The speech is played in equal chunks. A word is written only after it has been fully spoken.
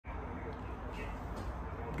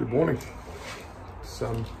Good morning. It's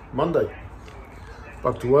Monday.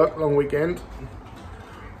 Back to work, long weekend.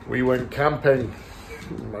 We went camping.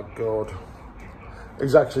 Oh my God.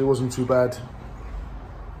 Exactly, it wasn't too bad.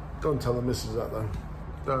 Don't tell the missus that though.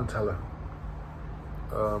 Don't tell her.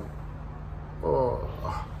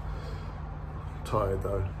 Tired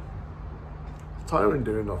though. It's tiring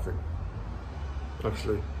doing nothing.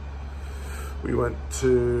 Actually. We went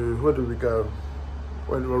to, where did we go?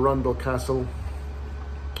 Went to Arundel Castle.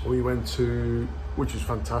 We went to, which is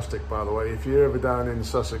fantastic by the way, if you're ever down in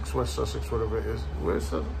Sussex, West Sussex, whatever it is. Where's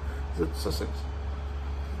Sussex? Is it Sussex?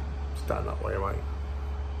 It's down that way, mate.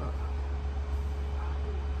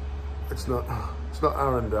 It's not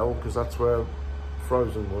Arundel, because that's where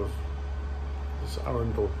Frozen was. It's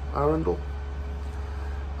Arundel. Arundel.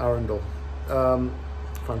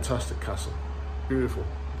 Fantastic castle. Beautiful.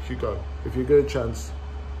 You should go. If you get a chance,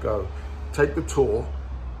 go. Take the tour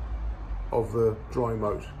of the dry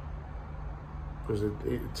moat, because it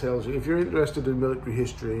tells you, if you're interested in military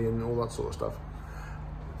history and all that sort of stuff,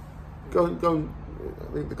 go and,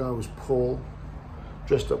 I think the guy was Paul,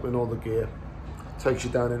 dressed up in all the gear, takes you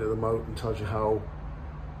down into the moat and tells you how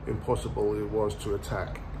impossible it was to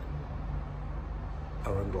attack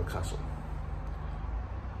Arundel Castle.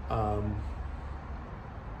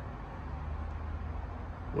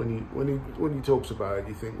 When he talks about it,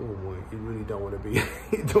 you think, oh boy, you really don't want to be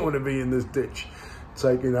you don't want to be in this ditch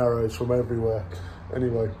taking arrows from everywhere.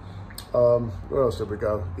 Anyway, where else did we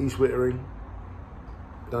go? East Wittering,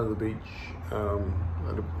 down to the beach.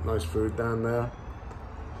 Had a nice food down there.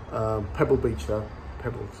 Pebble Beach though,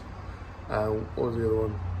 Pebbles. What was the other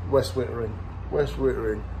one? West Wittering.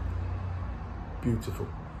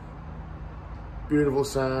 Beautiful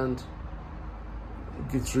sand. It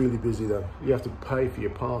gets really busy though. You have to pay for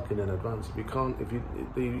your parking in advance. If you can't, if you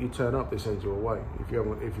turn up, they send you away. If you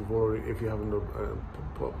haven't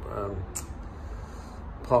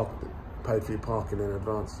paid for your parking in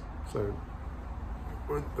advance. So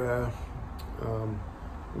went there.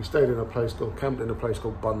 We stayed in a place called, camped in a place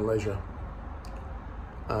called Bun Leisure,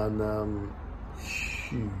 and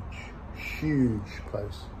huge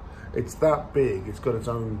place. It's that big. It's got its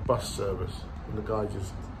own bus service, and the guy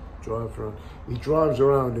just drives around. He drives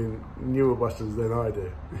around in newer buses than I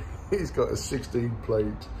do. He's got a 16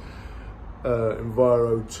 plate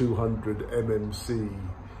Enviro 200 MMC,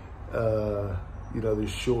 you know, the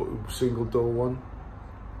short single door one.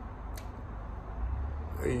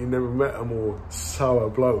 You never met a more sour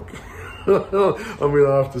bloke. I mean,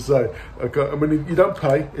 I have to say, I mean, you don't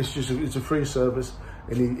pay. It's a free service,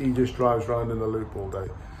 and he just drives around in a loop all day.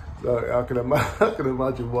 So I can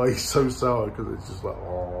imagine why he's so sour, because it's just like,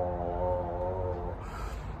 oh,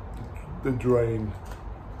 the drain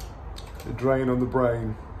on the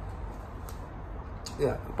brain.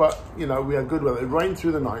 Yeah, but you know, we had good weather. It rained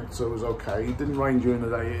through the night, so it was okay. It didn't rain during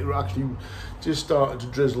the day. It actually just started to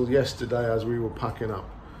drizzle yesterday as we were packing up.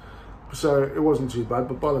 So it wasn't too bad,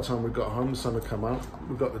 but by the time we got home, the sun had come out.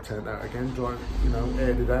 We got the tent out again,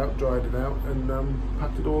 aired it out, dried it out, and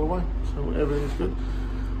packed it all away. So everything's good.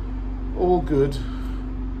 All good.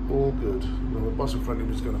 Now the bus in front of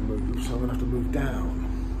me is going to move, so I'm going to have to move down.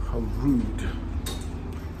 How rude.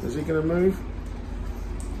 Is he going to move?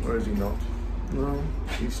 Or is he not? No,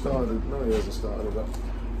 he started. No, he hasn't started up.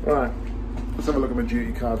 Right, let's have a look at my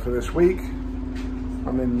duty card for this week.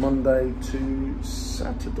 I'm in Monday to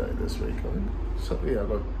Saturday this week, I think. So, yeah,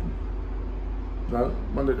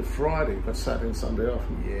 Monday to Friday. I've got Saturday and Sunday off.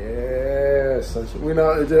 Yes, we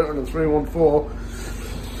know how to do it on the 314.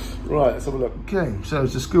 Right, let's have a look. Okay, so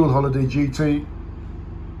it's a school holiday duty.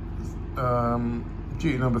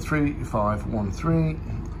 Duty number 3513.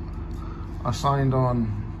 I signed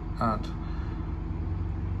on at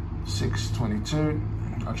 6:22.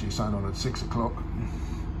 Actually signed on at 6 o'clock.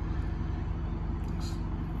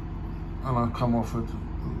 And I come off at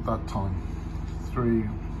that time,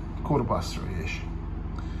 3:15ish.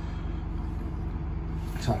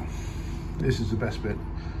 So, this is the best bit.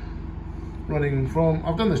 Running from,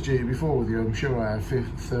 I've done this duty before with you, I'm sure I have,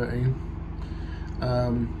 13.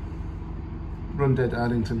 Run dead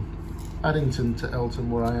Addington to Elton,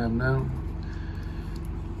 where I am now.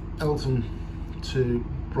 Elton to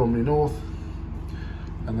Bromley North,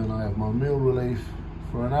 and then I have my meal relief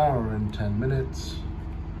for an hour and 10 minutes.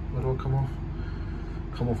 Where do I come off?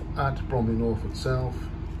 Come off at Bromley North itself.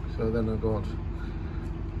 So then I got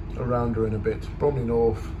a rounder in a bit. Bromley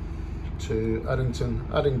North to Addington,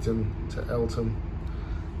 Addington to Elton,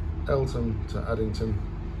 Elton to Addington,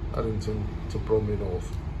 Addington to Bromley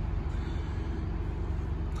North.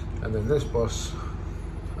 And then this bus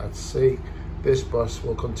at C, this bus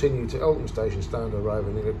will continue to Elton Station Stand,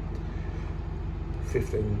 arriving at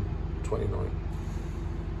 15:29.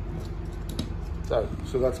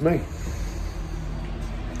 So that's me.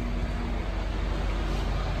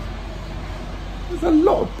 There's a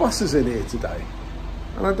lot of buses in here today,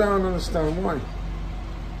 and I don't understand why.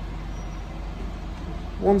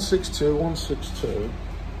 162, 162.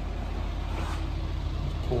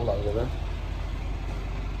 Paul over there.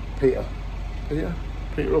 Peter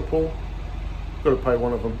or Paul? Got to pay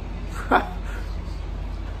one of them.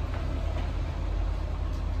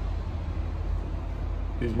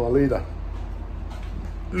 He's my leader.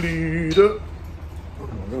 Leader. Oh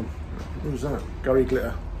my God. Who's that? Gary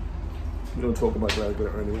Glitter. We don't talk about Gary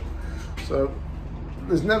Glitter anymore. So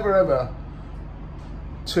there's never ever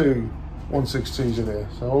two 162s in here.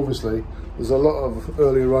 So obviously there's a lot of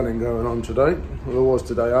early running going on today. Well, there was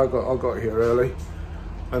today. I got here early,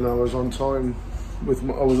 and I was on time with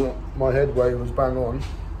my headway was bang on,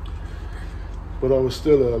 but I was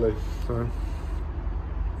still early. So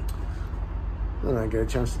then I get a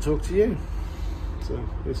chance to talk to you. So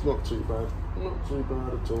it's not too bad. Not too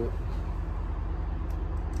bad at all.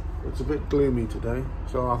 It's a bit gloomy today,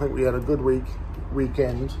 so I think we had a good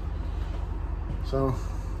weekend. So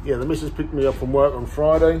yeah, the missus picked me up from work on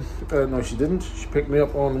Friday. No, she didn't. She picked me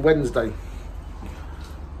up on Wednesday.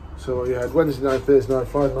 So you had Wednesday night, Thursday night,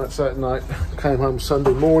 Friday night, Saturday night. Came home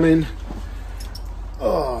Sunday morning.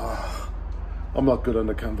 Oh, I'm not good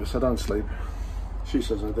under canvas. I don't sleep. She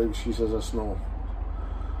says I do. She says I snore.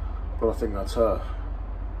 But I think that's her.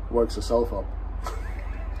 Wakes herself up.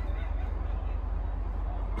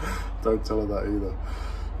 Don't tell her that either.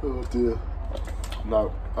 Oh dear.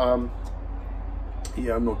 No.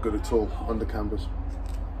 Yeah, I'm not good at all under canvas.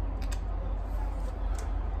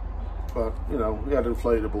 But you know, we had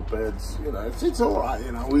inflatable beds. You know, it's all right.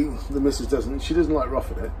 You know, the missus doesn't like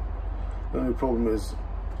roughing it. The only problem is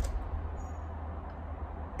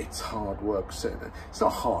it's hard work sitting there. It's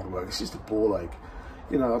not hard work. It's just a ball ache.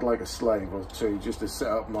 You know, I'd like a slave or two just to set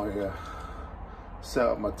up my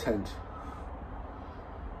tent.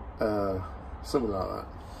 Something like that.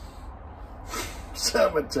 Set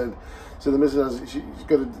up a tent. So the missus she's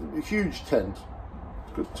got a huge tent.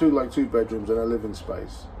 It's got two bedrooms and a living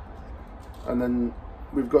space. And then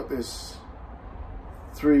we've got this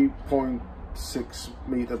 3.6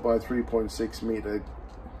 meter by 3.6 meter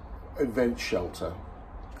event shelter,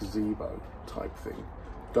 gazebo type thing,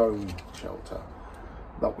 dome shelter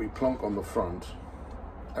that we plonk on the front,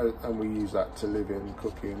 and we use that to live in,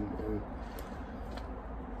 cook in.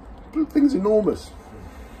 The thing's enormous.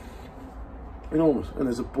 Enormous, and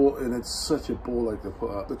there's a ball, and it's such a ball ache to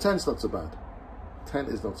put up. The tent's not so bad. Tent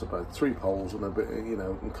is not so bad. 3 poles and a bit, you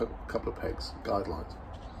know, and a couple of pegs, guidelines.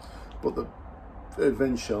 But the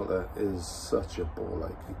event shelter is such a ball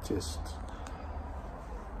ache. It just,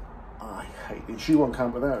 I hate it. She won't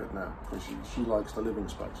camp without it now because she likes the living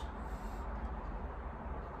space.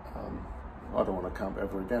 I don't want to camp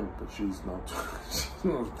ever again, but she's not. She's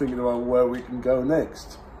not thinking about where we can go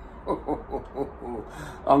next.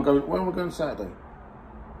 I'm going. When am I going Saturday?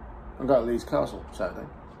 I'm going to Leeds Castle Saturday.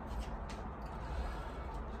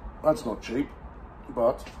 That's not cheap,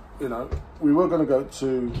 but you know, we were going to go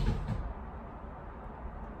to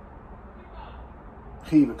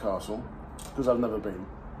Hever Castle because I've never been,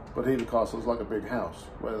 but Hever Castle is like a big house,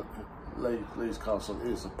 where Leeds Castle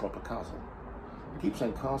is a proper castle. I keep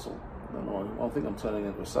saying castle. I don't know. I think I'm turning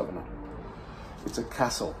into a southerner. It's a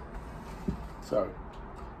castle. So,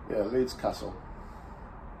 yeah, Leeds Castle.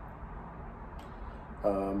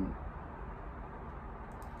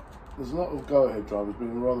 There's a lot of go-ahead drivers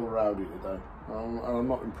being rather rowdy today, and I'm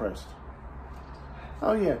not impressed.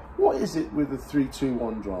 Oh yeah, what is it with the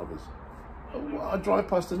 321 drivers? I drive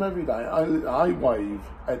past them every day. I wave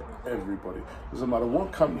at everybody. Doesn't matter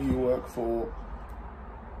what company you work for,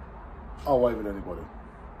 I'll wave at anybody.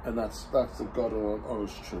 And that's the God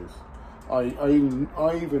honest truth. I even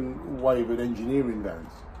wave at engineering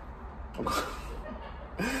vans.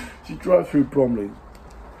 If you drive through Bromley,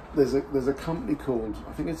 there's a company called,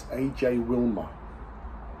 I think it's AJ Wilmer,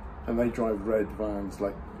 and they drive red vans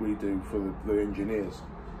like we do for the engineers.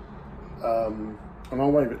 And I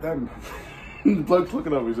wave at them. The bloke's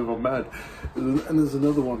looking at me as if I'm mad. And there's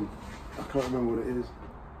another one, I can't remember what it is.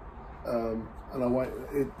 And I wait.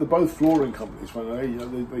 They're both flooring companies.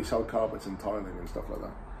 They sell carpets and tiling and stuff like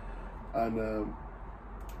that. And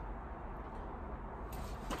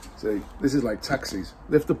see, this is like taxis.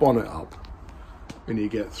 Lift the bonnet up, and you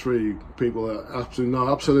get 3 people that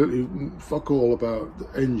absolutely fuck all about the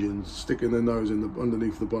engines, sticking their nose in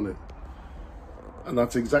underneath the bonnet. And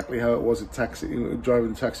that's exactly how it was at taxi. You know,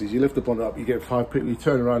 driving taxis, you lift the bonnet up, you get 5 people. You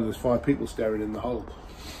turn around, and there's 5 people staring in the hole.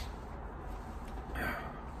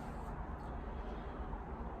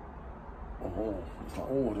 it's like,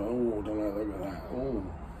 oh, don't look at that. Oh,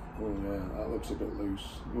 yeah, that looks a bit loose.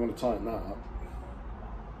 You want to tighten that up.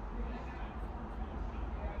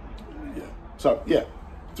 Yeah. So yeah,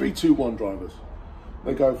 3, 2, 1 drivers.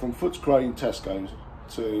 They go from Footscray Tesco's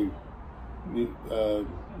to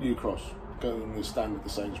New Cross, going to stand at the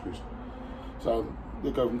Sainsbury's. So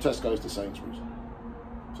they go from Tesco's to Sainsbury's.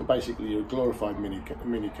 So basically, you're a glorified mini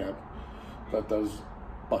cab that does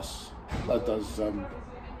bus, that does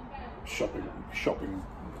shopping,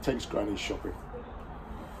 takes granny shopping.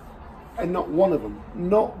 And not one of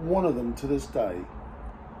them to this day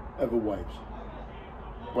ever waves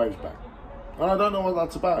back. And I don't know what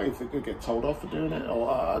that's about, if they could get told off for doing it,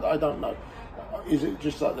 or I don't know. Is it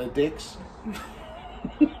just like they're dicks?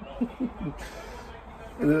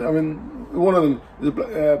 I mean, one of them is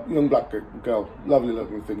a young black girl, lovely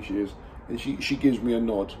looking thing she is, and she gives me a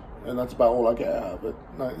nod, and that's about all I get out of it.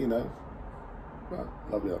 Like, you know, well,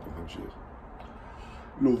 lovely looking thing she is.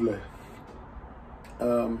 Lovely.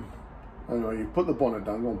 Anyway, you put the bonnet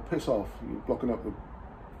down, go on, piss off, you're blocking up the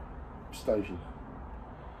station.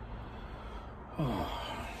 Oh,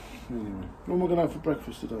 anyway, what am I going to have for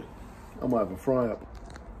breakfast today? I might have a fry up.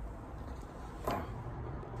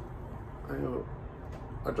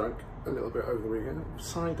 I drank a little bit over the weekend.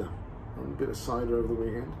 Cider. A bit of cider over the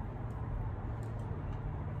weekend.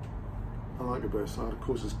 I like a bit of cider. Of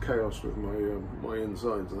course, it's chaos with my my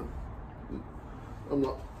insides. Huh? I'm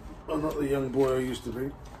not the young boy I used to be.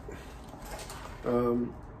 What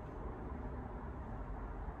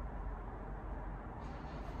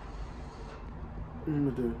am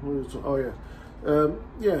I doing? Oh yeah,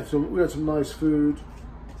 yeah. So we had some nice food.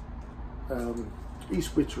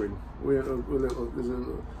 East Wittering. There's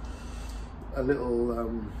a little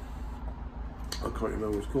I can't remember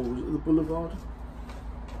what it's called. Was it the Boulevard?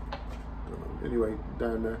 Don't know. Anyway,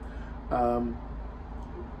 down there.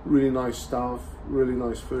 Really nice staff. Really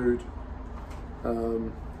nice food.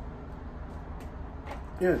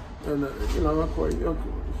 Yeah, and you know, I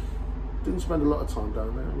didn't spend a lot of time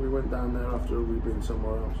down there. We went down there after we'd been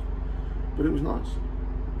somewhere else, but it was nice,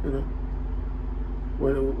 you know.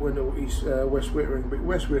 Went to West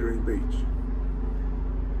Wittering Beach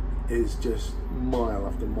is just mile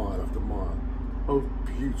after mile after mile of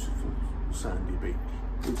beautiful sandy beach.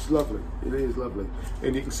 It's lovely. It is lovely,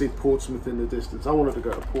 and you can see Portsmouth in the distance. I wanted to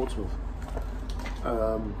go to Portsmouth.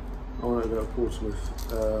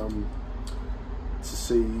 To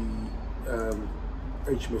see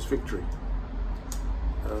HMS Victory.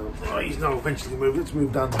 He's now eventually moved. Let's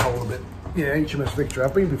move down the hole a bit. Yeah, HMS Victory.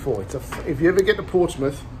 I've been before. If you ever get to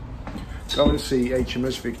Portsmouth, go and see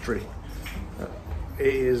HMS Victory. It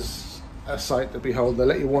is a sight to behold. They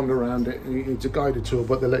let you wander around it. It's a guided tour,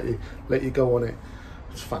 but they let you go on it.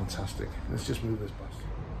 It's fantastic. Let's just move this bus.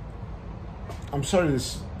 I'm sorry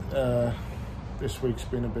this week's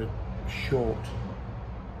been a bit short.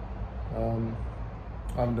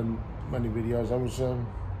 I haven't done many videos. I was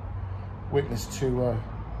witness to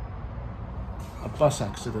a bus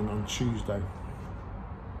accident on Tuesday.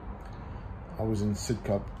 I was in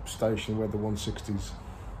Sidcup station where the 160s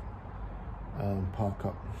park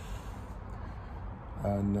up,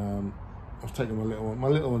 and I was taking my little one. My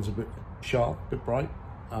little one's a bit sharp, a bit bright.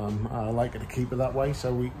 I like her to keep it that way,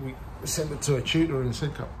 so we sent it to a tutor in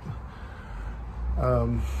Sidcup.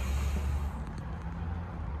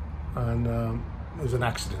 There was an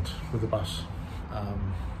accident with the bus.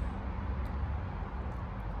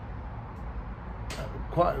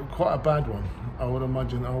 Quite a bad one. I would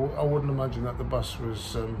imagine. I wouldn't imagine that the bus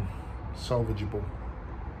was salvageable.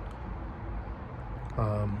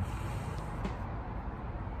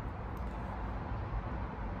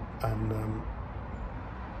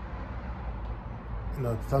 You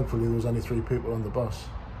know, thankfully there was only 3 people on the bus.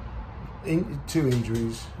 2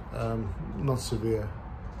 injuries, not severe.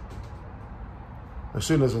 As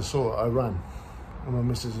soon as I saw it, I ran. And my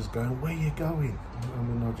missus is going, "Where are you going?" I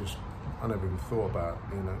mean, I never even thought about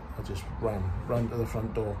it, you know. I just ran to the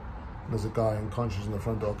front door. And there's a guy unconscious in the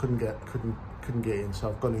front door. Couldn't get in, so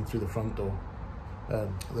I've gone in through the front door,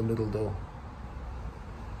 the middle door.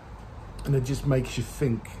 And it just makes you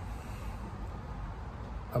think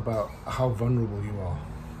about how vulnerable you are.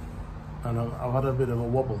 And I've had a bit of a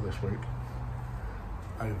wobble this week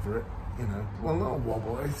over it. You know, well, not a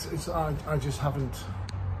wobble. I just haven't.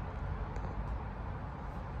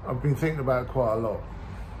 I've been thinking about it quite a lot,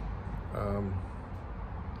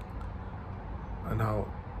 and how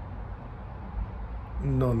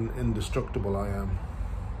non-indestructible I am.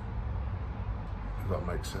 If that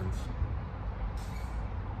makes sense.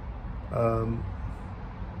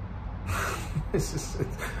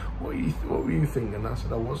 What were you thinking? I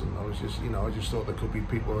said, I wasn't. I was just, I just thought there could be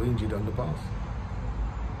people injured on the bus.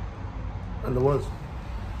 And there was.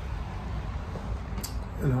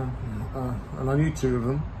 And I knew two of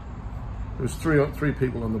them. There was three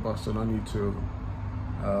people on the bus, and I knew two of them.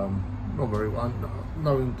 Not very well.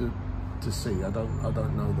 Knowing to see. I don't know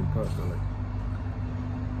them personally.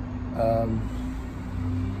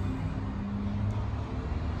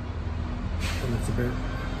 And it's a bit,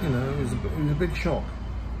 it was a big shock,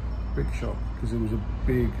 because it was a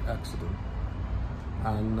big accident,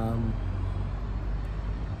 and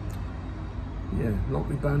yeah, knocked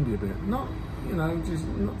me bandy a bit. Not, just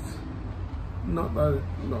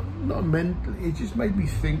not mentally. It just made me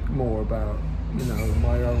think more about,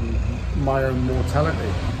 my own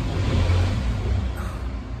mortality.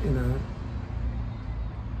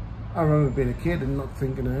 I remember being a kid and not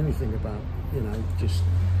thinking of anything about, just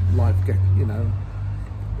life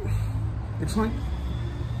it's like,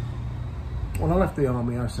 when I left the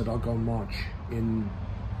army, I said I'll go and march in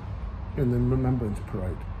the Remembrance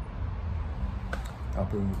Parade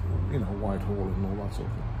up in, Whitehall and all that sort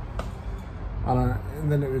of thing.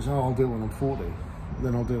 And then it was, I'll do it when I'm 40,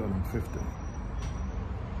 then I'll do it when I'm 50.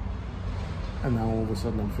 And now all of a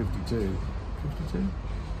sudden I'm 52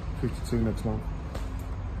 next month.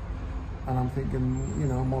 And I'm thinking,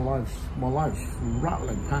 my life's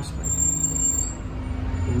rattling past me.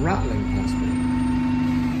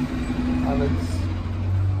 And it's,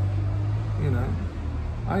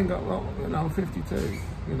 I ain't got, I'm 52,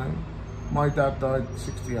 My dad died at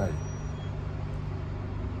 68.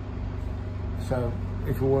 So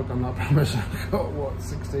if you work on that premise, I've got,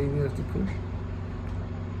 16 years to push.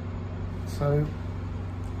 So,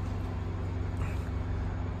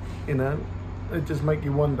 it just makes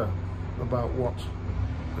you wonder about what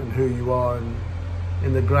and who you are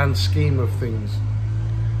in the grand scheme of things.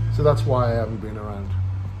 So that's why I haven't been around.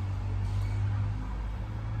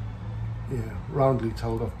 Yeah, roundly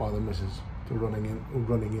told off by the missus to running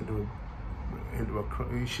into a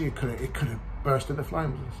it could have burst into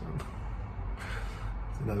flames or something.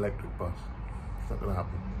 It's an electric bus. It's not going to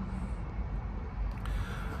happen.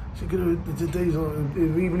 It's a diesel.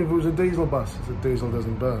 Even if it was a diesel bus, the diesel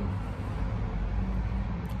doesn't burn.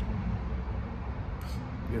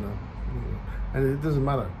 And it doesn't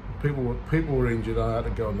matter. People were injured. I had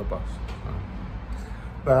to go on the bus.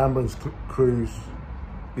 The ambulance crews,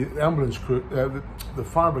 the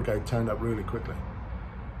fire brigade turned up really quickly.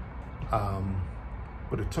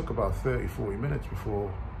 But it took about 30-40 minutes before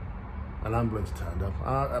an ambulance turned up.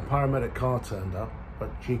 A paramedic car turned up, but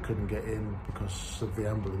she couldn't get in because of the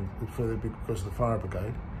ambulance, because of the fire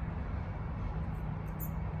brigade.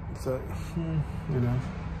 So,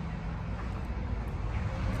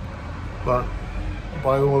 But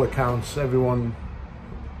by all accounts, everyone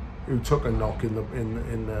who took a knock in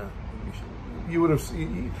the you would have,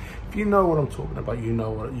 if you know what I'm talking about, you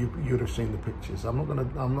would have seen the pictures. I'm not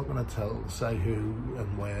gonna say who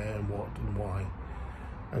and where and what and why,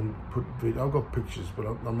 and put. I've got pictures, but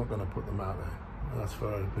I'm not gonna put them out there. That's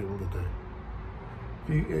for other people to do.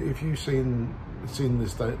 If you've seen the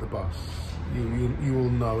state of the bus, you will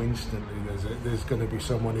know instantly there's going to be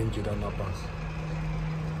someone injured on that bus.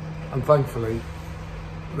 And thankfully,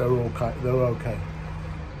 they're okay.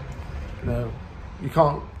 You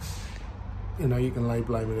can't. You can lay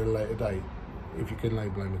blame at a later date, if you can lay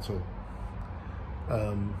blame at all.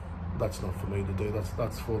 That's not for me to do.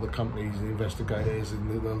 That's for the companies, the investigators,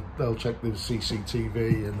 and they'll check the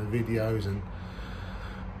CCTV and the videos, and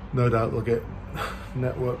no doubt they'll get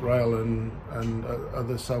Network Rail and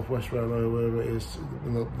other South West Railway, wherever it is,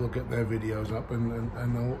 they'll get their videos up, and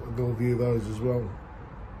they'll view those as well.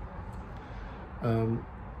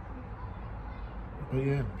 But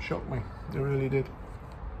yeah, shocked me. It really did.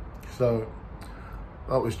 So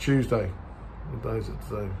that was Tuesday. What day is it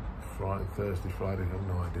today? Friday, Thursday, Friday. I have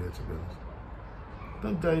no idea, to be honest.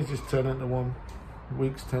 Don't days just turn into one,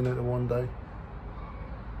 weeks turn into one day.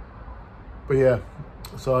 But yeah,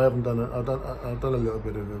 so I haven't done it. I've done a little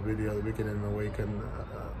bit of a video at the beginning of the week, and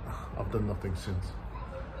I've done nothing since.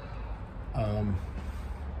 I'm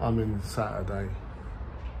in Saturday,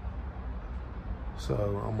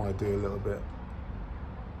 so I might do a little bit.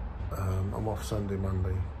 I'm off Sunday,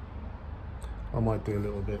 Monday. I might do a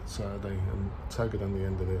little bit Saturday and tag it on the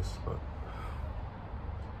end of this, but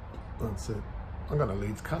that's it. I'm going to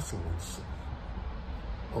Leeds Castle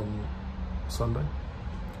on Sunday.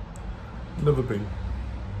 Never been.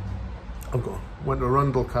 Went to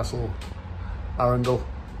Arundel Castle, Arundel,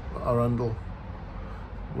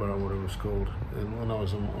 whatever it was called, when I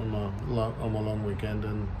was on my long weekend,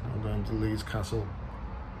 and I'm going to Leeds Castle.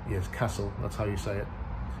 Yes, Castle, that's how you say it.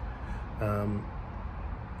 on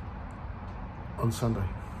Sunday.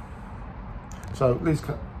 So Leeds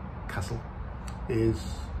Castle is,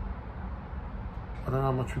 I don't know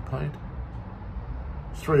how much we paid.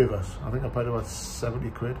 3 of us. I think I paid about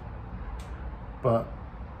 70 quid. But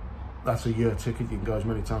that's a year ticket. You can go as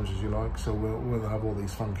many times as you like. So we'll have all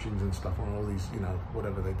these functions and stuff on all these, you know,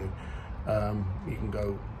 whatever they do. You can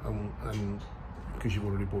go and because you've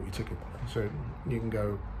already bought your ticket. So you can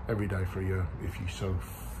go every day for a year if you so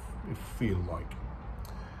feel like.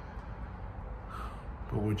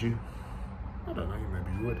 But would you? I don't know,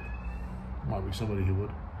 maybe you would. Might be somebody who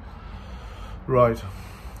would. Right,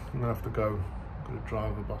 I'm gonna have to go. I'm gonna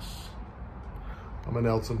drive a bus. I'm in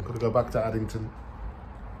Eltham, gotta go back to Addington,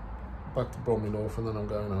 back to Bromley North, and then I'm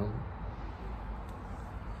going home.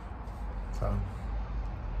 So,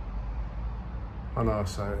 I know I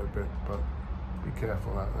say it a bit, but be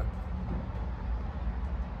careful out there.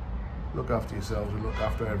 Look after yourselves and look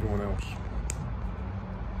after everyone else.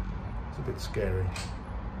 It's a bit scary.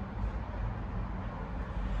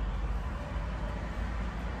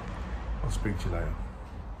 I'll speak to you later.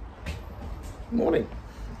 Morning.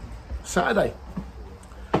 Saturday.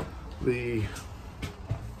 The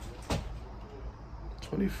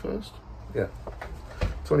 21st? Yeah.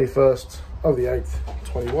 21st of the 8th,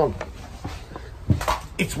 21.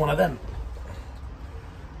 It's one of them.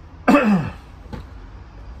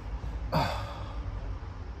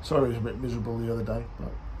 Sorry, it was a bit miserable the other day,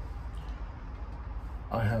 but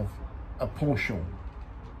I have a penchant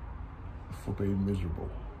for being miserable.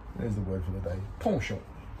 There's the word for the day. Penchant.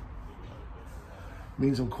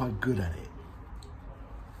 Means I'm quite good at it.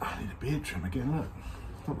 I need a beard trim again, look.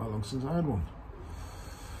 It's not that long since I had one.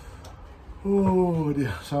 Oh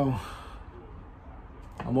dear. So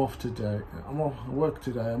I'm off today. I'm off work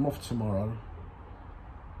today. I'm off tomorrow.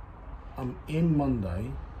 I'm in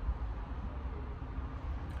Monday.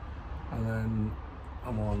 And then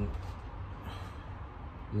I'm on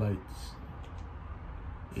late-ish.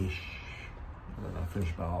 I don't know,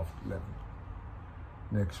 finish about 11:30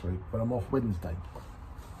 next week. But I'm off Wednesday,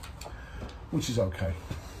 which is okay.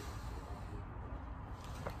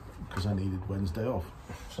 Because I needed Wednesday off.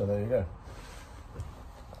 So there you go.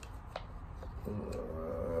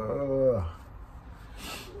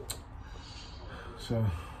 So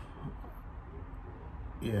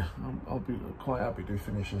yeah, I'll be quite happy to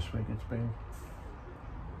finish this week. It's been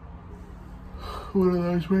one of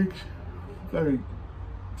those weeks. Very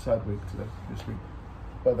sad week today, this week.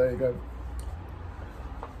 But there you go.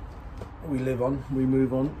 We live on, we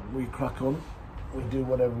move on, we crack on, we do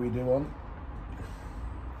whatever we do on.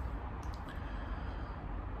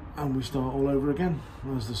 And we start all over again,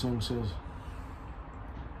 as the song says.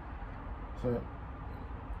 So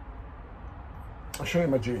I'll show you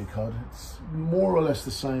my duty card. It's more or less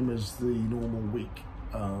the same as the normal week,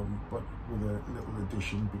 but with a little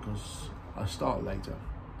addition because I start later.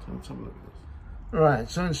 So let's have a look at this. Right,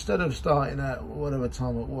 so instead of starting at whatever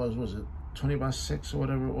time it was it 20 past 6 or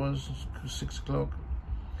whatever it was, 6 o'clock,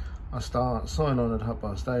 I sign on at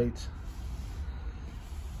 8:30.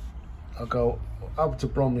 I'll go up to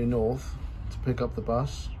Bromley North to pick up the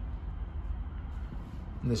bus.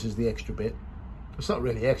 And this is the extra bit. It's not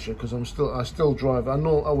really extra because I still drive. I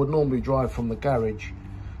would normally drive from the garage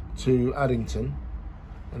to Addington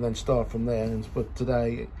and then start from there. But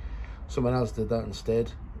today, someone else did that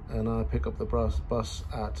instead, and I pick up the bus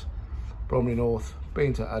at Bromley North,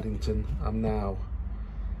 been to Addington. I'm now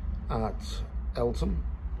at Eltham.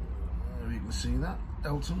 You can see that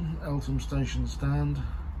Eltham station stand.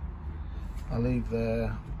 I leave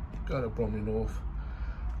there, go to Bromley North,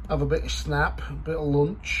 have a bit of snap, a bit of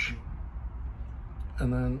lunch.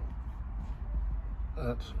 And then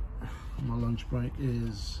my lunch break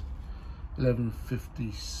is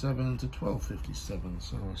 11:57 to 12:57.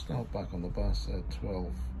 So I start back on the bus at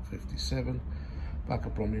 12:57, back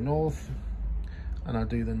at Bromley North, and I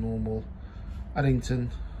do the normal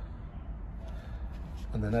Addington,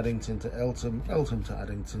 and then Addington to Eltham, Eltham to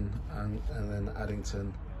Addington, and then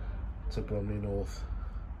Addington to Bromley North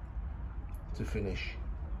to finish.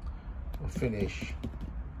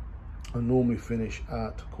 I normally finish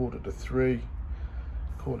at 2:45.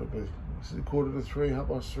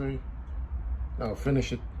 3:15. No, I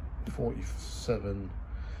finish at 47.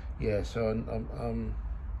 Yeah, so I'm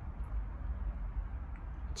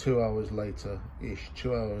 2 hours later-ish,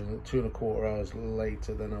 2.25 hours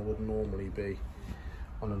later than I would normally be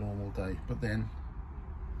on a normal day. But then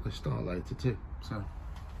I start later too, so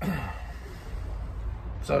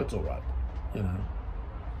it's all right, you know.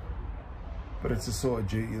 But it's a sort of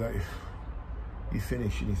duty that you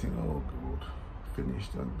finish and you think, oh God,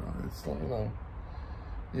 finished. And it's like, you know,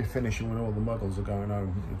 you're finishing when all the muggles are going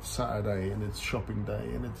home. It's Saturday and it's shopping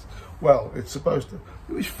day, and it's supposed to.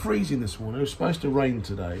 It was freezing this morning. It was supposed to rain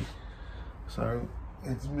today, so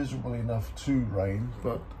it's miserable enough to rain,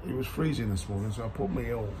 but it was freezing this morning, so I put my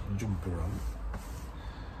old jumper on,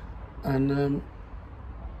 and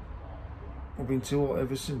I've been too hot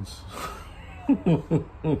ever since.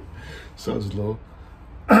 Sounds low.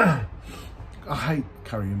 I hate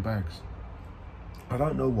carrying bags. I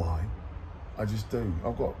don't know why. I just do.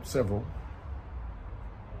 I've got several,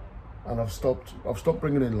 and I've stopped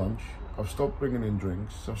bringing in lunch. I've stopped bringing in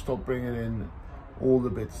drinks. I've stopped bringing in all the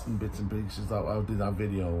bits and pieces that I did that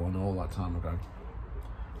video on all that time ago.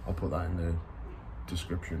 I'll put that in the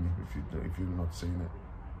description if you've not seen it.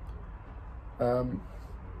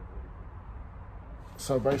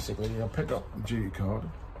 So basically, I pick up the duty card,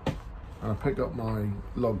 and I pick up my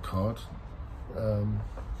log card, and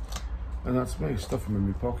that's me. Stuff them in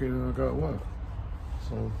my pocket, and I go to work.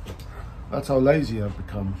 So that's how lazy I've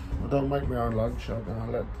become. I don't make my own lunch. I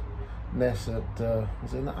let Ness at I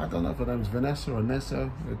don't know if her name's Vanessa or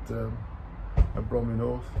Nessa at Bromley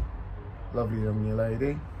North. Lovely young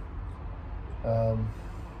lady. I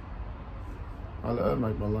let her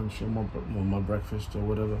make my lunch and my breakfast or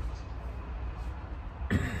whatever.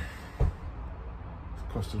 It's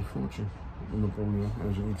costed a fortune in the Bromley,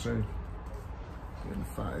 as you can see. Getting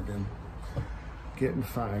fat again. Getting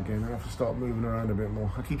fat again. I have to start moving around a bit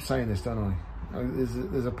more. I keep saying this, don't I?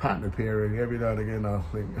 There's a pattern appearing every now and again. I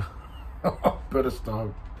think better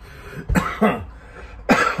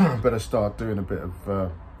start doing a bit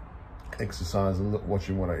of exercise and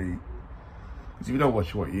watching what I eat. Because if you don't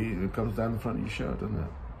watch what you eat, it comes down the front of your shirt, doesn't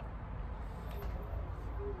it?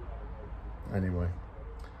 Anyway,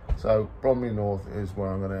 so Bromley North is where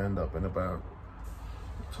I'm going to end up in about,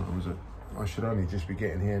 what time is it? I should only just be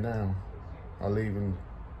getting here now. I leave in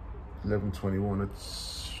 11:21.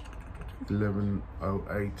 It's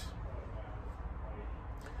 11:08.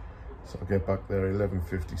 So I'll get back there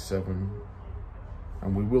 11:57,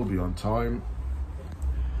 and we will be on time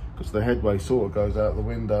because the headway sort of goes out the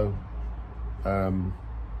window.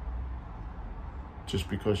 Just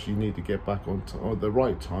because you need to get back on the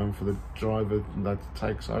right time for the driver that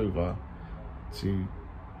takes over to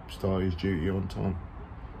start his duty on time.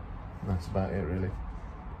 And that's about it, really.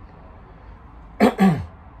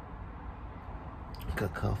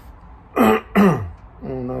 Got cough. Oh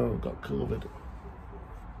no, got COVID.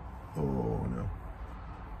 Oh no.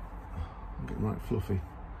 I'm getting right fluffy.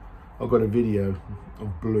 I've got a video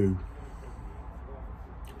of Blue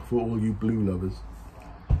for all you Blue lovers.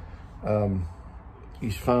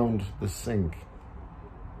 He's found the sink,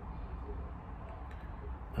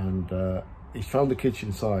 and he's found the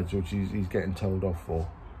kitchen sides, which he's getting told off for.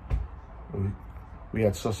 We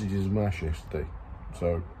had sausages and mash yesterday,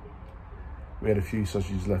 so we had a few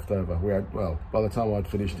sausages left over. We had, well, by the time I'd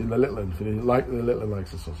finished in the little one, the little one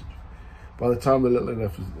likes a sausage. By the time the little one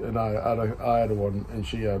left, and I had one, and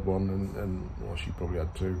she had one, and well, she probably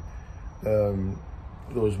had two. There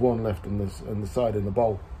was one left on the side in the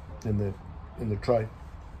bowl, in the tray.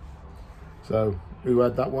 So who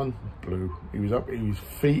had that one? Blue. He was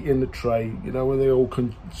feet in the tray. You know when they all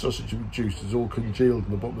sausage with juice is all congealed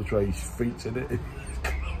in the bottom of the tray. His feet's in it.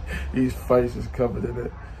 His face is covered in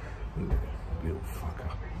it. Little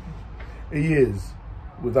fucker. He is,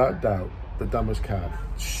 without doubt, the dumbest cat.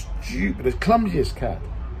 Stupidest, clumsiest cat.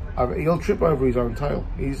 He'll trip over his own tail.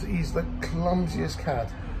 He's the clumsiest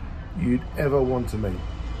cat you'd ever want to meet.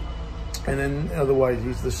 And in other ways,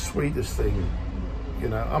 he's the sweetest thing. You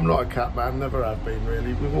know, I'm not a cat man, never have been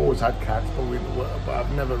really. We've always had cats, but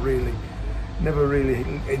I've never really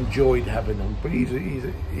enjoyed having them. But he's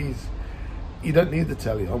you don't need to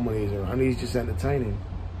tell him when he's around. He's just entertaining.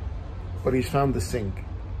 But he's found the sink,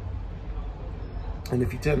 and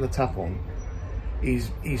if you turn the tap on,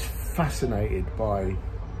 he's fascinated by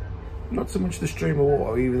not so much the stream of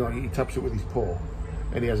water, even though he taps it with his paw,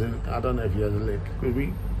 and he has I don't know if he has a lick. Because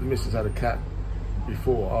the missus had a cat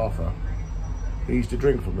before, Arthur. He used to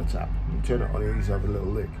drink from the tap. You turn it on, he used to have a little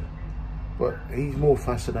lick. But he's more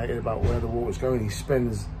fascinated about where the water's going.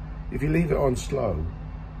 If you leave it on slow,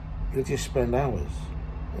 he'll just spend hours.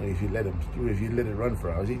 Well, if you let it run for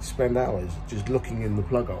hours, he'd spend hours just looking in the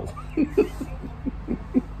plug hole.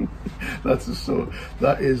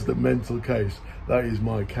 That is the mental case. That is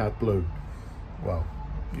my cat Blue. Well,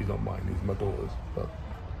 he's not mine, he's my daughter's, but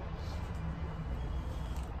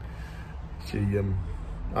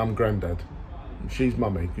I'm granddad. She's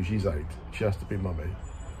mummy because she's 8. She has to be mummy,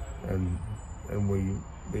 and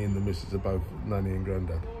me and the missus are both nanny and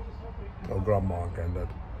granddad, or grandma and granddad.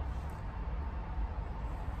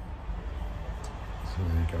 So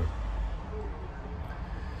there you go.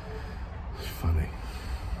 It's funny.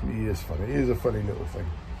 He is funny. He is a funny little thing.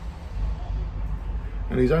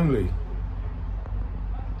 And he's only,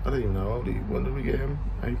 I don't even know how old he, when did we get him?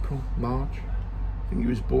 April? March? I think he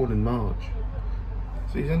was born in March.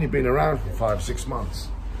 So he's only been around for 5-6 months.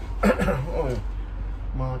 Oh,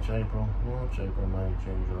 March, April, May, June,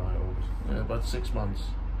 July, August. Yeah, about 6 months.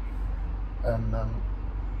 And I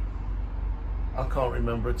can't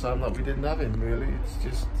remember a time that we didn't have him, really. It's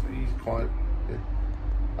just, he's quite...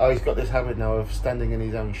 Oh, he's got this habit now of standing in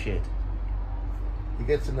his own shit. He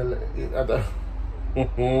gets in the... I don't...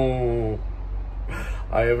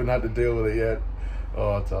 I haven't had to deal with it yet.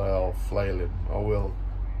 Oh, I'll flail him. I will.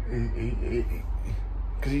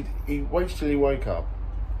 Because he waits till he wake up,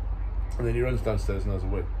 and then he runs downstairs and has a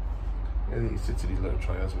wee. And he sits at his little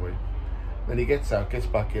tray, has a wee. Then he gets out, gets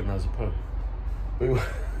back in and has a poo. But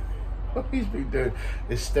what he's been doing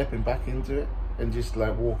is stepping back into it and just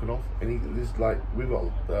like walking off. And he just like, we've got,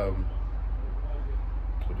 what do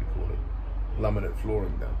you call it? Laminate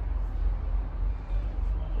flooring down.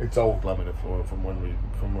 It's old laminate flooring from when we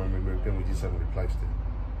moved in. We just haven't replaced it.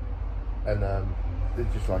 And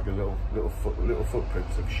it's just like a little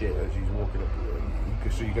footprints of shit as he's walking up.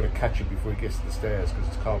 So you're gonna catch it before he gets to the stairs because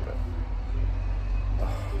it's carpet. Oh,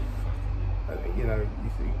 you know,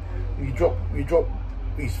 you drop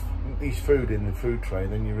his food in the food tray,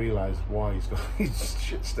 and then you realise why his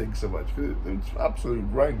shit stinks so much. It's absolute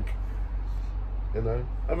rank. You know.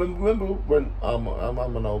 I mean, remember when I'm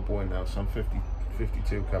an old boy now, so I'm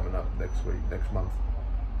 52 coming up next month.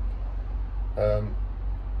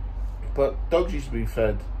 But dogs used to be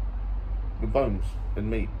fed with bones and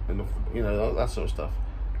meat and, you know, that sort of stuff.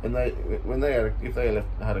 And if they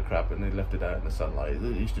had a crap and they left it out in the sunlight, it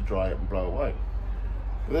used to dry up and blow away.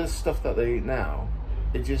 But there's stuff that they eat now,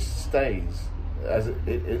 it just stays as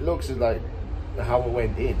it looks like how it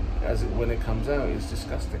went in, when it comes out. It's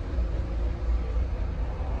disgusting.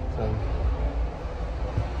 So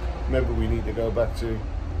maybe we need to go back to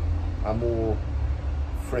a more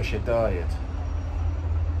fresher diet.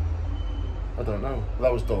 I don't know.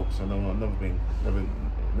 That was dogs. I know I've never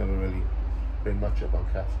really been much up on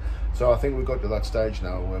cats. So I think we've got to that stage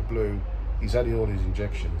now where Blue, he's had all his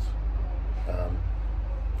injections.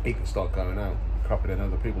 He can start going out, crapping in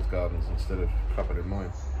other people's gardens instead of crapping in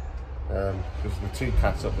mine. Because the two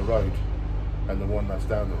cats up the road and the one that's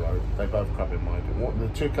down the road, they both crap in mine. The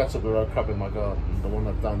two cats up the road crap in my garden, and the one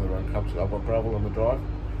that's down the road craps. I've got gravel on the drive,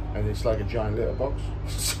 and it's like a giant litter box.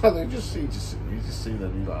 So they you just see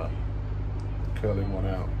them, you like curling one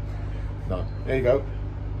out. No, there you go.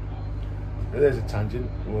 There's a tangent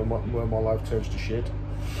where my life turns to shit.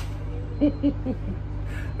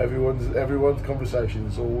 Everyone's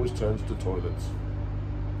conversations always turns to toilets.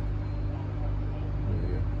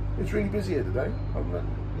 Yeah. It's really busy here today.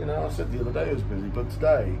 You know, I said the other day it was busy, but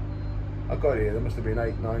today I got here. There must have been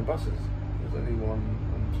 8-9 buses. There's only 1,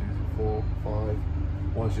 2, 3, 4, 5.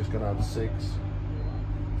 One's just gone out to 6. So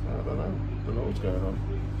I don't know what's going on.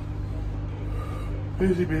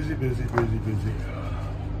 Busy. I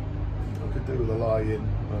could do with a lie in.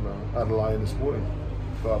 I had a lie in this morning.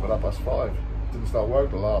 Got up at 5:30. Didn't start work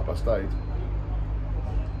till 8:30.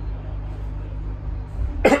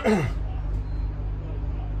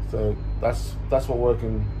 So that's what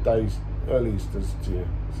working days earlies does to you.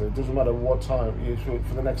 So it doesn't matter what time.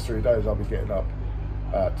 For the next 3 days, I'll be getting up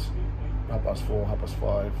at 4:30,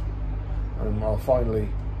 5:30, and I'll finally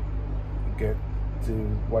get to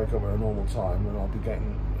wake up at a normal time, and I'll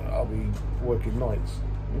be working nights,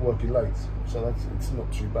 working late. So it's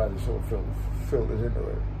not too bad. It sort of filters into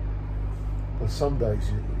it. But some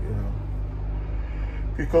days, you know,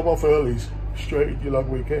 if you come off early, straight into your long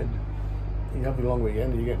weekend. You have a long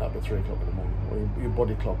weekend, you're getting up at 3 o'clock in the morning, or your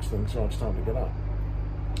body clocks thinks, oh, it's time to get up.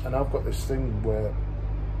 And I've got this thing where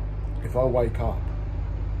if I wake up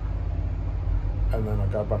and then I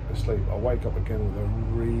go back to sleep, I wake up again with a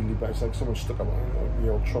really bad, it's like someone stuck up the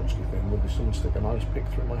old Trotsky thing, where someone stick an ice pick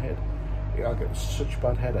through my head. I get such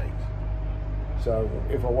bad headaches. So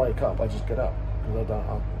if I wake up, I just get up, because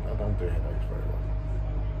I don't do headaches very well.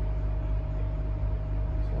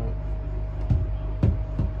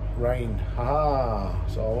 Rained, haha,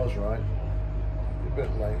 so I was right. A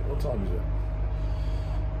bit late. What time is it?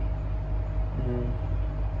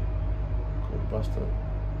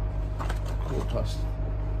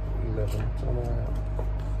 11. Time out.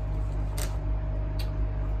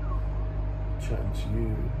 Chatting to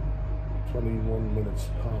you. 21 minutes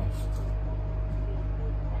past.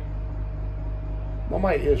 My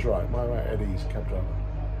mate is right. My mate Eddie's cab driver.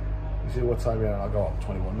 You see what time you are? I go up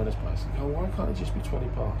 21 minutes past. I go, why can't it just be 20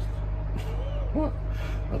 past? What?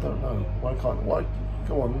 I don't know. Why?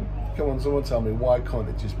 Come on. Come on, someone tell me, why can't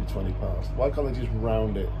it just be 20 past? Why can't they just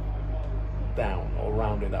round it down or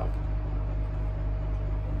round it up?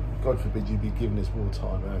 God forbid you be giving us more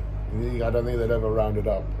time, eh? I don't think they'd ever round it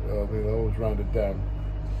up. I think they'll always round it down.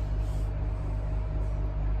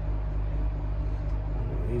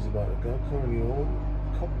 He's about to go. Currently all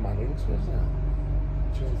Cop Mannings, where's that?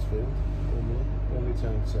 Chelmsford, Bromley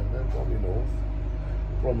Town Centre, Bromley North,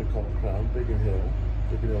 Bromley Common Crown, Biggin Hill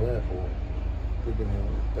Airport, Biggin Hill,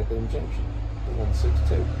 Beckenham Junction, the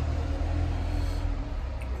 162.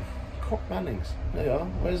 Cop Mannings, there you are,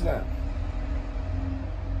 where's that?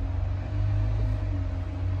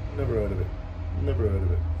 Never heard of it, never heard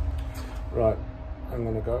of it. Right, I'm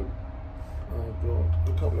gonna go. I've got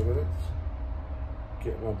a couple of minutes,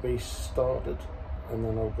 get my beast started, and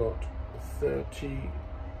then I've got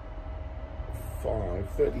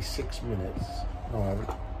 36 minutes. No, I haven't.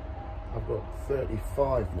 I've got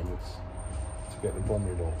 35 minutes to get to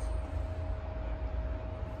Bromley North.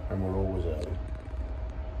 And we're always early.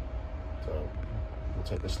 So we'll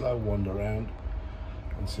take a slow wander around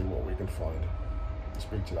and see what we can find.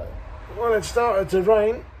 Speak to you later. Well, it started to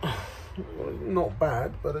rain. Not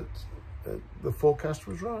bad, but the forecast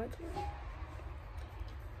was right.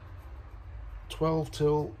 12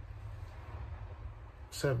 till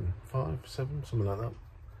 7, something like that.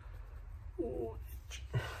 Ooh,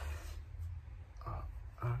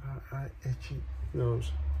 itchy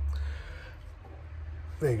nose.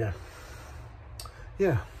 There you go.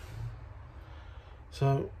 Yeah.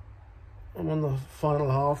 So I'm on the final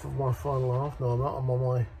half of my final half. No, I'm not. I'm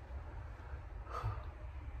on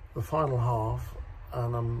the final half,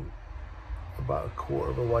 and I'm about a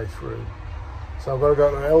quarter of the way through. So I've got to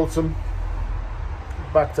go to Eltham,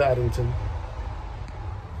 back to Addington.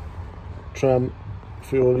 Tram,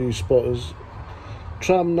 for all you spotters,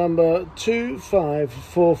 tram number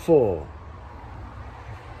 2544.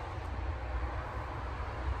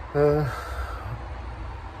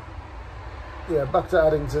 Yeah, back to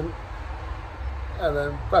Addington, and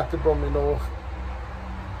then back to Bromley North,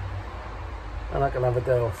 and I can have a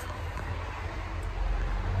day off.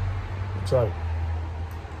 So,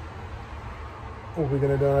 what are we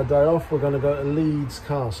going to do on a day off? We're going to go to Leeds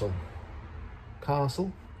Castle.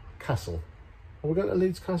 Castle? Are we going to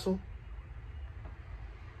Leeds Castle?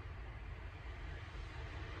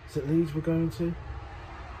 Is it Leeds we're going to?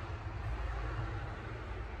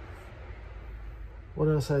 What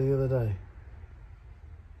did I say the other day?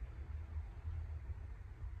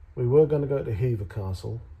 We were going to go to Hever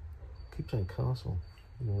Castle. I keep saying castle.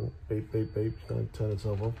 Beep, beep, beep. Don't turn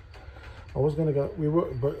itself off. I was going to go,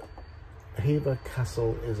 but Hever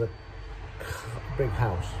Castle is a big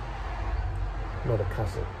house, not a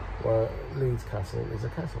castle. Well, Leeds Castle is a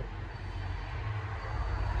castle.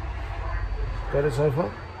 Got it so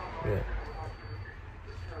far? Yeah.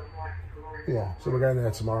 Yeah, so we're going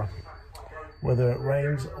there tomorrow. Whether it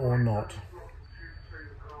rains or not.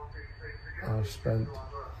 I've spent,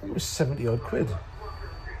 it was 70 odd quid.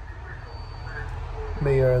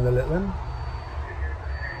 Mia and the little one.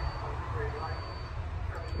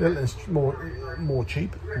 Little is more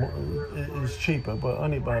cheap. It is cheaper, but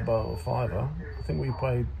only by about a fiver. I think we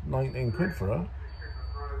paid 19 quid for her.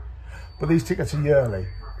 But these tickets are yearly,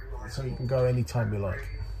 so you can go anytime you like.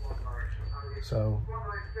 So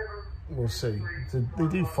we'll see. They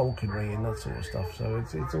do falconry and that sort of stuff, so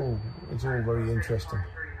it's all very interesting.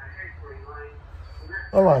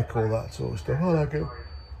 I like all that sort of stuff. I like it.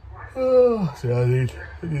 Oh, see, I need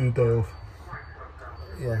a day off.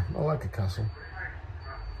 Yeah, I like a castle.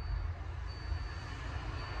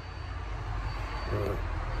 Right.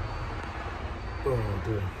 Oh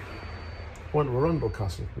dear. Went to Arundel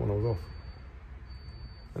Castle when I was off.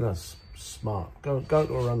 And that's smart. Go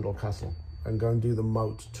to Arundel Castle and go and do the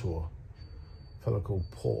moat tour. A fellow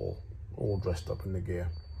called Paul, all dressed up in the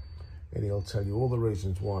gear. And he'll tell you all the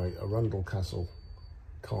reasons why Arundel Castle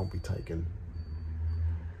can't be taken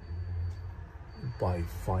by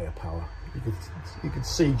firepower. You could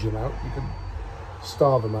siege them out, you could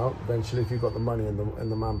starve them out eventually if you've got the money and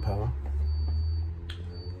the manpower.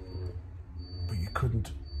 But you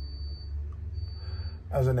couldn't,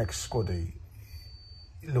 as an ex-squaddy,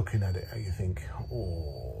 looking at it, you think,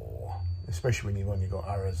 oh, especially when you've only got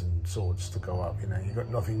arrows and swords to go up, you know, you've got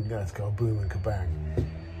nothing there to go boom and kabang.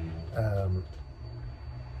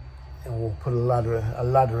 And we'll put a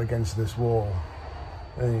ladder against this wall,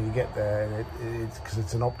 and then you get there, and it's because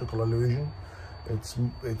it's an optical illusion.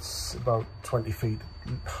 It's about 20 feet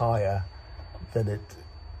higher than it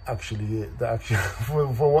actually is. For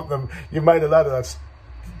what them, you've made a ladder that's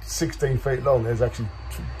 16 feet long. It's actually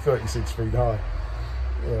 36 feet high,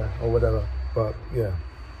 yeah, or whatever. But yeah,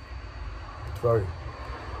 it's very,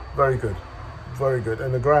 Very good. Very good.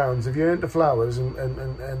 And the grounds, if you're into flowers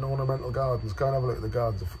and ornamental gardens, go and have a look at the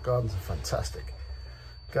gardens. The gardens are fantastic.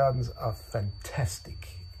 Gardens are fantastic.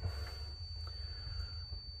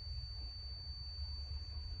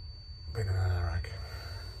 Been in an Iraq.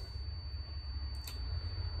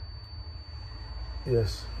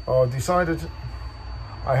 Yes. Oh, I've decided.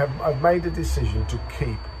 I've made a decision to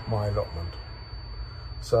keep my allotment.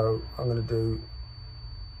 So I might do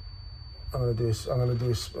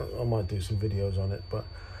some videos on it, but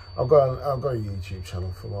I've got a YouTube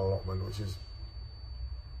channel for my allotment,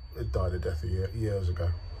 it died a death years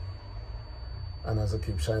ago. And as I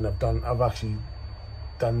keep saying, I've actually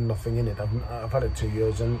done nothing in it. I've had it 2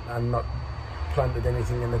 years and not planted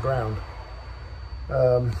anything in the ground.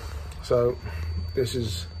 So this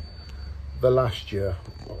is the last year.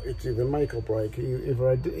 It's either make or break. Either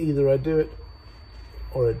I do it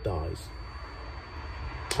or it dies.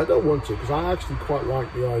 I don't want to, because I actually quite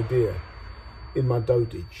like the idea in my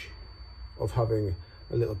dotage of having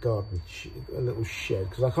a little garden, a little shed,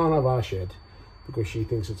 because I can't have our shed because she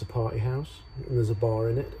thinks it's a party house and there's a bar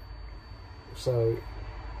in it. So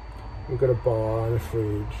we've got a bar and a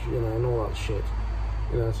fridge, you know, and all that shit,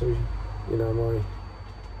 you know. So, you know,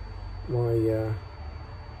 my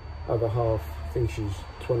other half thinks she's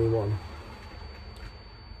 21.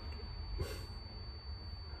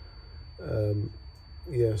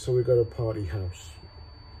 Yeah, so we've got a party house.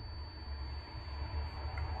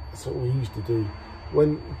 That's what we used to do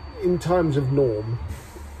when in times of norm.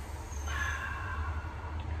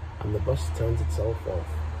 And the bus turns itself off.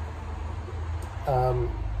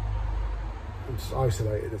 It's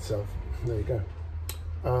isolated itself. There you go.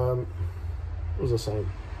 What was I saying?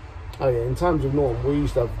 Oh yeah, in times of norm, we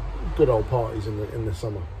used to have good old parties in the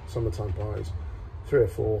summertime parties, 3 or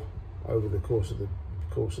 4 over the course of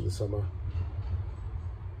the summer.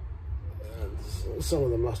 And some of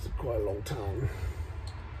them lasted quite a long time.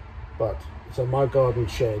 But so my garden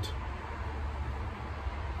shed,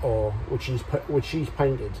 or which she's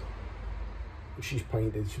painted. She's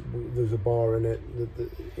painted. There's a bar in it.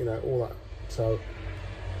 You know, all that. So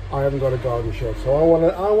I haven't got a garden shed. So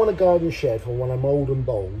I want a garden shed for when I'm old and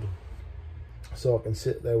bold, so I can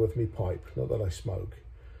sit there with me pipe. Not that I smoke.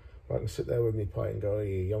 But I can sit there with me pipe and go, "Oh,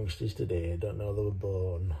 you youngsters today don't know they were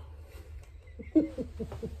born."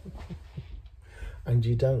 And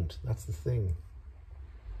you don't. That's the thing.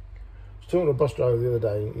 I was talking to a bus driver the other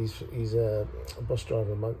day. He's a bus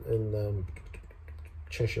driver in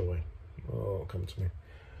Cheshire way. Oh, come to me.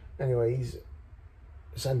 Anyway, he's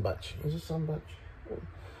Sandbach. Is it Sandbach?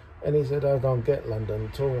 And he said, "I don't get London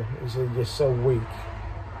at all." He said, "You're so weak.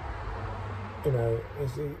 You know,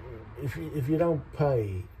 if you don't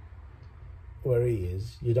pay where he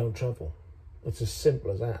is, you don't travel. It's as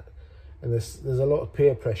simple as that." And there's a lot of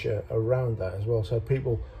peer pressure around that as well. So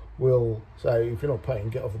people will say, if you're not paying,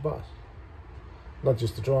 get off the bus. Not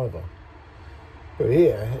just the driver. But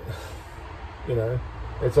here, you know,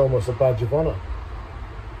 it's almost a badge of honour.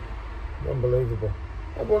 Unbelievable.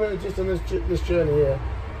 Just on this journey here,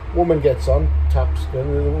 woman gets on, taps,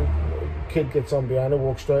 and the kid gets on behind her,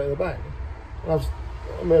 walks straight at the back. And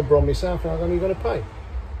I'm going to brom myself, and I'm going, "You're going to pay."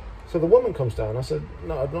 So the woman comes down. I said,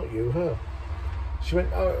 "No, not you, her." She went,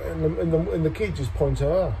 "Oh," and the kid just points at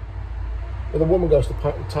her. But the woman goes to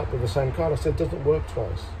tap with the same card. I said, "It doesn't work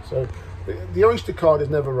twice." So the Oyster card is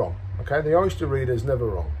never wrong, okay? The Oyster reader is never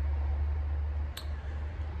wrong.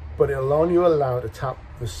 But it'll only allow to tap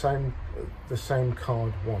the same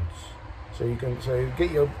card once. So you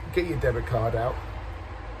get your debit card out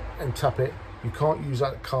and tap it. You can't use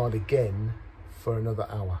that card again for another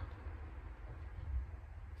hour.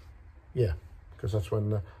 Yeah, because that's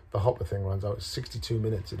when the Hopper thing runs out. It's 62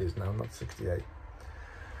 minutes it is now, not 68.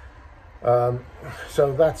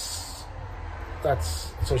 So that's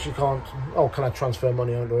so she can't. Oh, can I transfer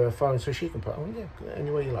money onto her phone so she can pay? Oh yeah,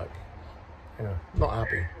 any way you like. You know, not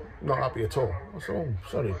happy at all. I said, "Oh,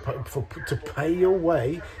 sorry, to pay your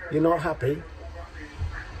way, you're not happy."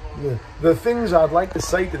 Yeah. The things I'd like to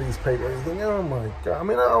say to these people is, oh my God. I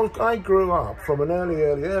mean, I grew up from an early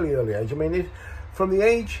age. I mean, from the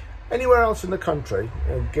age anywhere else in the country,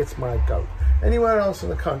 it gets my goat. Anywhere else in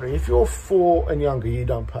the country, if you're 4 and younger, you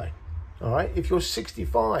don't pay. All right. If you're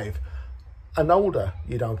 65 and older,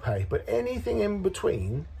 you don't pay. But anything in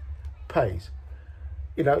between pays.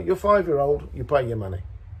 You know, you're 5-year-old, you pay your money.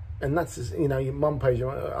 And that's, you know, your mum pays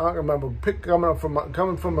your money. I remember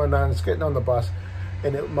coming from my nan's, getting on the bus,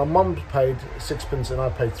 and my mum paid 6p and I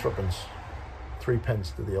paid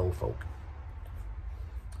 3p to the old folk.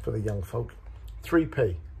 For the young folk.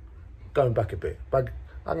 3p. Going back a bit. I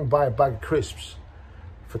can buy a bag of crisps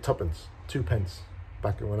for 2p,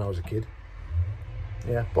 back when I was a kid.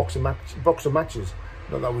 Yeah, box of matches.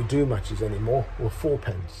 Not that we do matches anymore. Were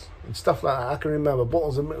 4p and stuff like that. I can remember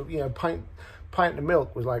bottles of milk. You know, pint of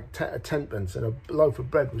milk was like 10p, and a loaf of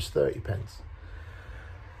bread was 30p.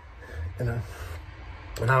 You know,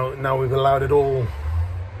 and now we've allowed it all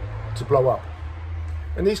to blow up,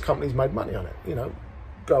 and these companies made money on it. You know,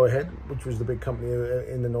 Go Ahead, which was the big company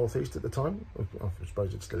in the Northeast at the time. I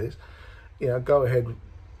suppose it still is. You know, Go Ahead,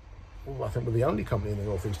 I think, were the only company in the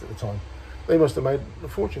Northeast at the time. They must have made a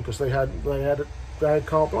fortune because they had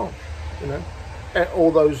carte blanche. You know, and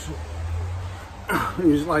all those. It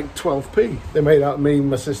was like 12p. They made out of me,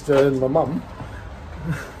 my sister, and my mum.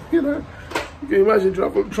 You know, you can imagine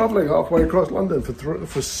travelling halfway across London for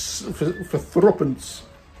threepence.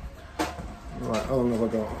 Right, how long have I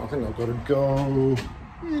got? I think I've got to go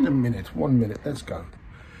in a minute. 1 minute. Let's go.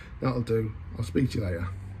 That'll do. I'll speak to you later.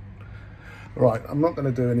 Right, I'm not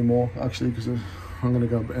going to do any more actually because I'm going to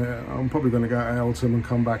go. I'm probably going to go to Eltham and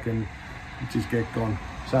come back and just get gone.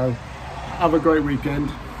 So have a great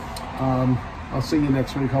weekend. I'll see you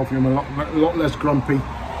next week. Hopefully I'm a lot less grumpy.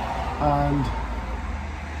 And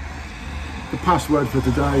the password for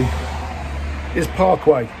today is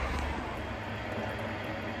Parkway.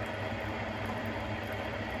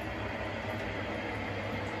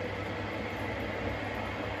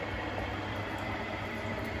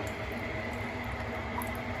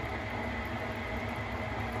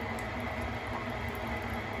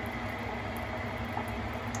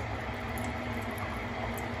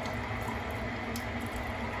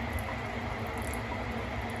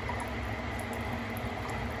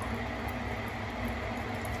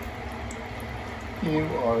 You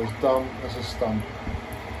are as dumb as a stump.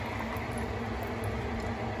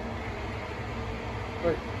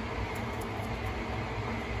 Wait.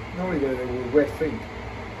 Now what are you going to do with wet feet?